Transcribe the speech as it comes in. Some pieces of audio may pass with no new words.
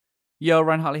Yo,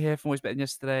 Ryan Hartley here from Always Better Than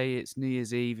Yesterday. It's New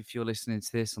Year's Eve. If you're listening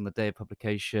to this on the day of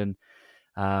publication,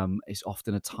 it's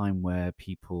often a time where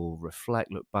people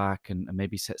reflect, look back, and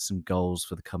maybe set some goals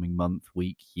for the coming month,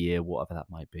 week, year, whatever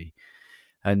that might be.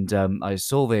 And I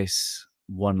saw this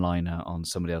one liner on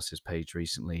somebody else's page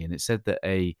recently, and it said that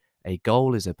a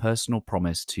goal is a personal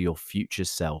promise to your future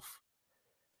self.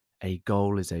 A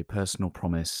goal is a personal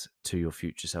promise to your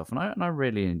future self, and I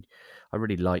really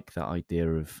like that idea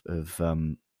of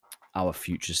our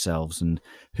future selves, and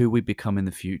who we become in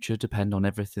the future depend on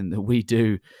everything that we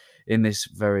do in this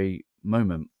very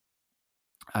moment.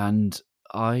 And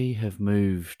I have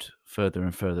moved further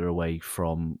and further away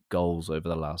from goals over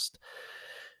the last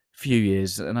few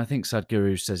years, and I think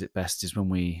Sadhguru says it best: is when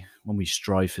we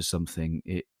strive for something,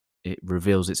 it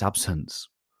reveals its absence,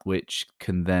 which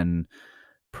can then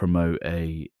promote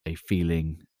a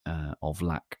feeling of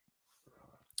lack.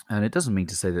 And it doesn't mean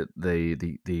to say that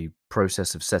the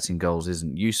process of setting goals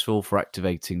isn't useful for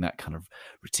activating that kind of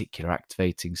reticular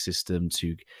activating system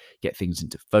to get things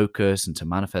into focus and to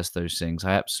manifest those things.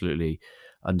 I absolutely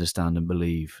understand and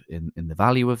believe in the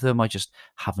value of them. I just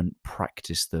haven't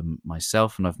practiced them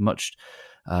myself, and I've much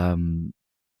um,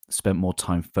 spent more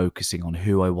time focusing on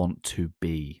who I want to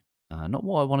be. Not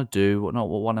what I want to do, not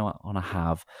what I want to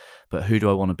have, but who do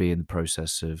I want to be in the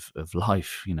process of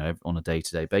life, on a day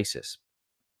to day basis.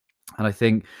 And I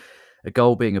think a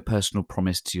goal being a personal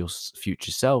promise to your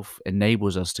future self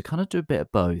enables us to kind of do a bit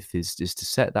of both, is to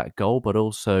set that goal, but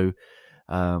also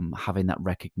having that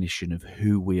recognition of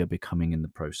who we are becoming in the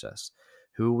process.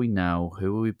 Who are we now?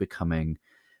 Who are we becoming?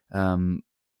 Um,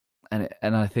 and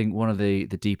I think one of the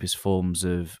deepest forms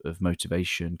of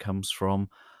motivation comes from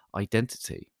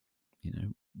identity.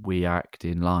 We act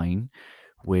in line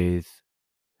with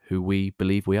who we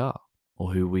believe we are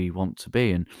or who we want to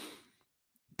be. And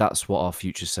that's what our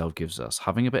future self gives us.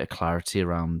 Having a bit of clarity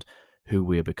around who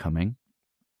we are becoming,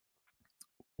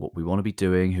 what we want to be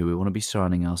doing, who we want to be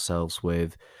surrounding ourselves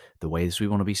with, the ways we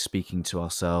want to be speaking to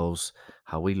ourselves,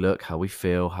 how we look, how we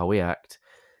feel, how we act.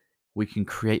 We can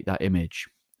create that image,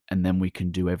 and then we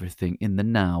can do everything in the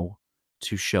now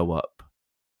to show up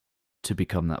to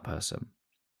become that person.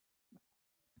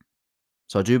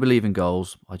 So I do believe in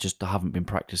goals. I just haven't been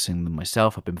practicing them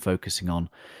myself. I've been focusing on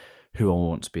who I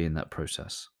want to be in that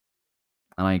process.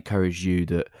 And I encourage you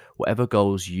that whatever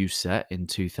goals you set in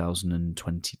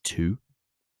 2022,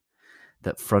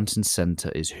 that front and center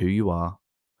is who you are,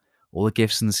 all the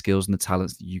gifts and the skills and the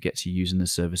talents that you get to use in the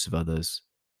service of others,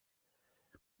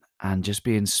 and just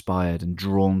be inspired and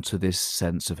drawn to this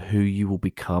sense of who you will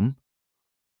become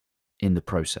in the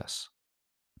process.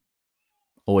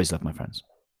 Always love, my friends.